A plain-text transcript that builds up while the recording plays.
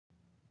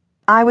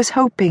I was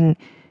hoping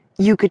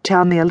you could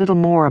tell me a little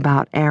more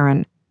about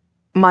Aaron.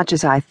 Much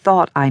as I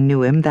thought I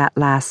knew him that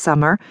last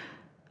summer,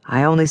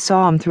 I only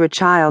saw him through a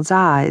child's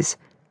eyes.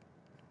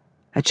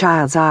 A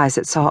child's eyes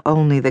that saw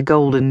only the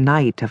golden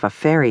night of a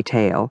fairy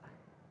tale.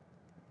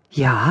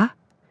 Yeah,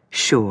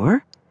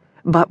 sure.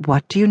 But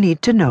what do you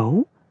need to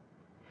know?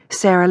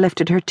 Sarah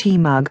lifted her tea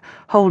mug,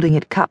 holding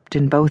it cupped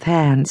in both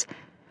hands.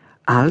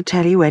 I'll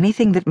tell you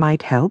anything that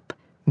might help,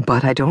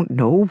 but I don't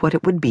know what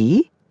it would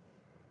be.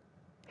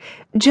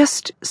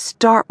 Just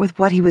start with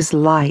what he was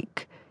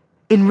like,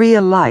 in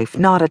real life,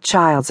 not a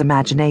child's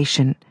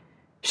imagination.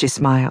 She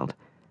smiled.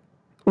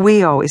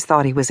 We always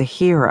thought he was a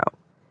hero.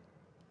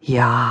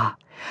 Yeah,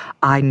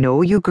 I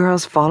know you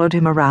girls followed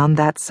him around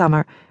that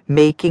summer,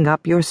 making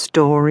up your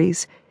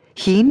stories.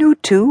 He knew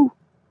too.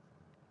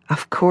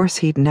 Of course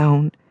he'd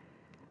known.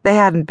 They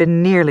hadn't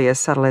been nearly as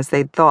subtle as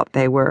they'd thought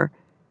they were.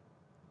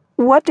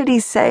 What did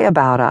he say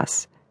about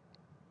us?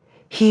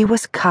 He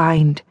was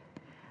kind.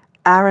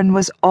 Aaron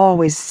was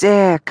always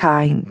sehr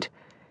kind.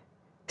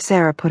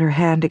 Sarah put her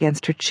hand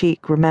against her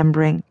cheek,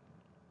 remembering.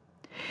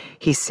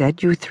 He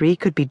said you three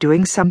could be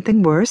doing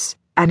something worse,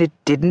 and it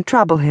didn't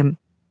trouble him.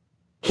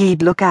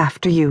 He'd look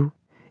after you.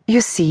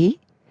 You see,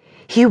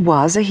 he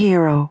was a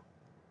hero.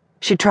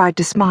 She tried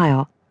to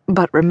smile,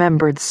 but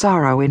remembered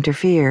sorrow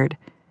interfered.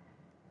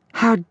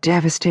 How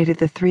devastated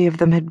the three of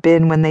them had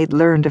been when they'd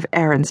learned of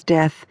Aaron's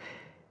death.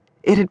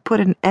 It had put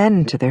an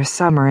end to their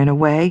summer in a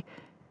way.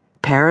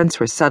 Parents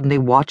were suddenly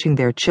watching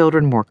their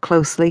children more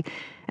closely,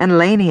 and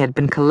Lainey had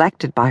been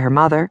collected by her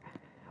mother.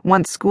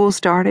 Once school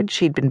started,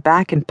 she'd been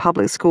back in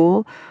public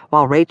school,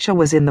 while Rachel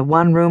was in the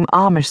one-room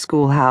Amish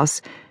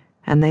schoolhouse,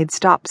 and they'd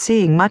stopped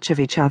seeing much of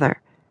each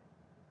other.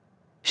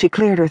 She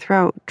cleared her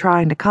throat,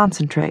 trying to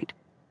concentrate.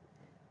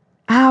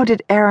 How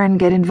did Aaron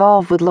get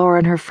involved with Laura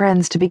and her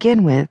friends to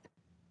begin with?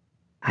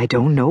 I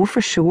don't know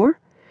for sure,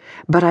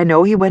 but I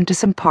know he went to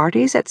some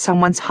parties at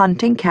someone's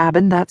hunting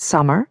cabin that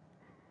summer.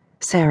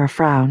 Sarah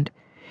frowned.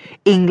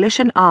 English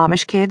and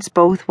Amish kids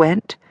both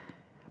went.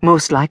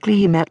 Most likely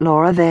he met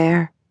Laura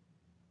there.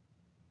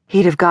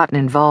 He'd have gotten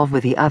involved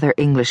with the other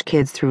English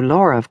kids through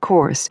Laura, of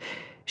course.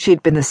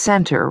 She'd been the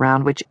center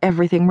around which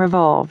everything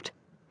revolved.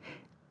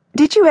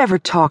 Did you ever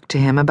talk to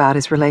him about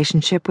his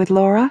relationship with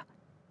Laura?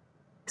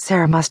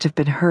 Sarah must have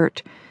been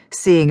hurt,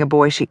 seeing a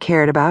boy she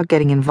cared about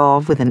getting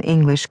involved with an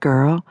English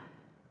girl.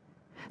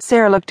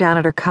 Sarah looked down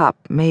at her cup,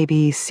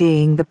 maybe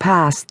seeing the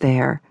past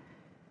there.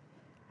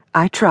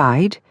 I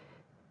tried.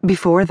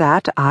 Before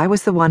that, I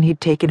was the one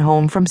he'd taken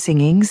home from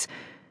singings.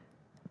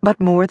 But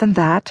more than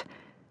that,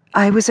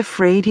 I was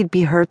afraid he'd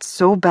be hurt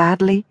so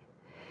badly.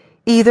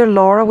 Either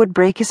Laura would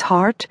break his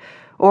heart,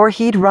 or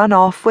he'd run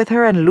off with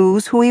her and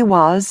lose who he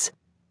was.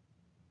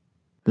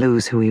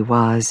 Lose who he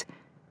was,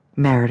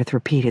 Meredith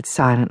repeated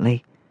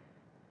silently.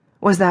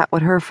 Was that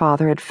what her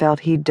father had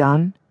felt he'd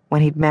done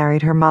when he'd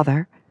married her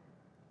mother?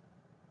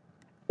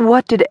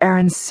 What did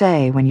Aaron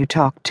say when you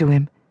talked to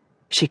him?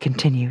 She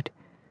continued.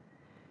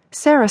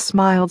 Sarah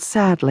smiled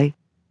sadly.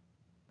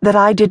 That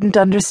I didn't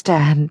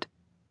understand.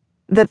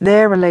 That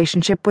their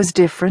relationship was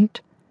different.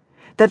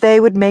 That they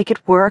would make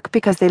it work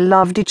because they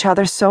loved each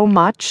other so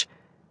much.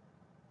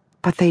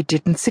 But they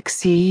didn't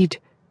succeed,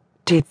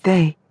 did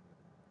they?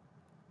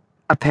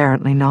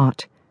 Apparently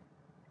not.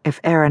 If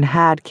Aaron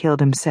had killed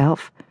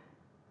himself.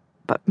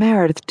 But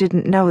Meredith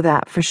didn't know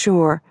that for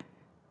sure.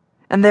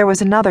 And there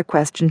was another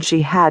question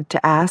she had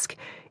to ask,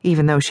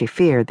 even though she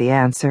feared the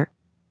answer.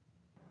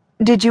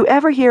 Did you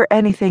ever hear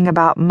anything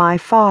about my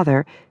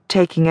father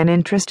taking an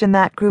interest in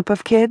that group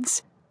of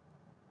kids?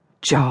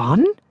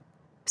 John?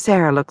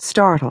 Sarah looked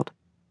startled.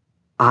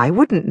 I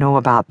wouldn't know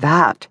about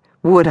that,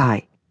 would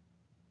I?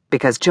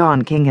 Because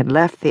John King had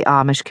left the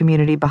Amish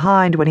community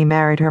behind when he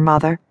married her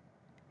mother.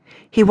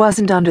 He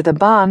wasn't under the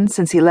bun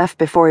since he left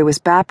before he was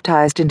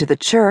baptized into the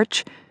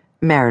church,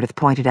 Meredith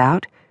pointed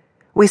out.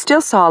 We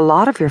still saw a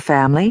lot of your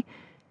family.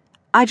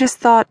 I just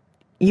thought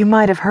you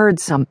might have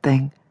heard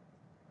something.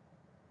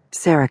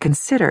 Sarah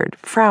considered,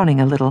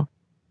 frowning a little.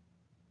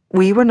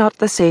 We were not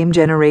the same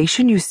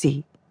generation, you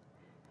see.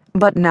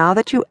 But now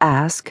that you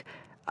ask,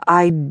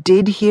 I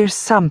did hear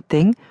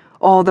something,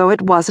 although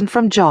it wasn't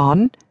from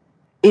John.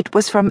 It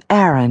was from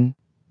Aaron.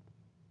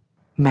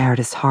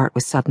 Meredith's heart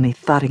was suddenly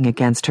thudding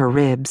against her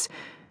ribs.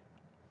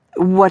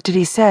 What did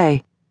he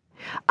say?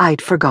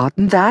 I'd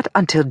forgotten that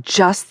until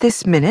just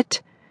this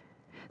minute.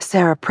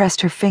 Sarah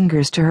pressed her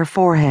fingers to her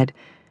forehead.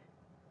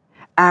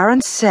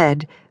 Aaron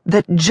said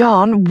that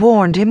John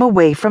warned him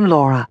away from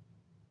Laura.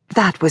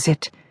 That was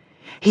it.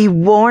 He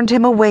warned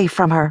him away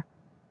from her.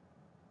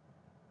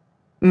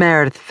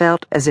 Meredith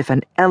felt as if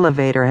an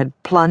elevator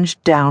had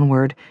plunged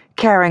downward,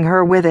 carrying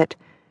her with it.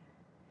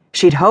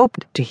 She'd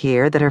hoped to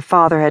hear that her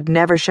father had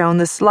never shown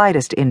the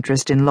slightest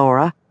interest in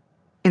Laura.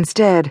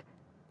 Instead,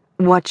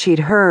 what she'd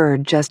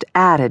heard just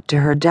added to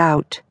her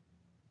doubt.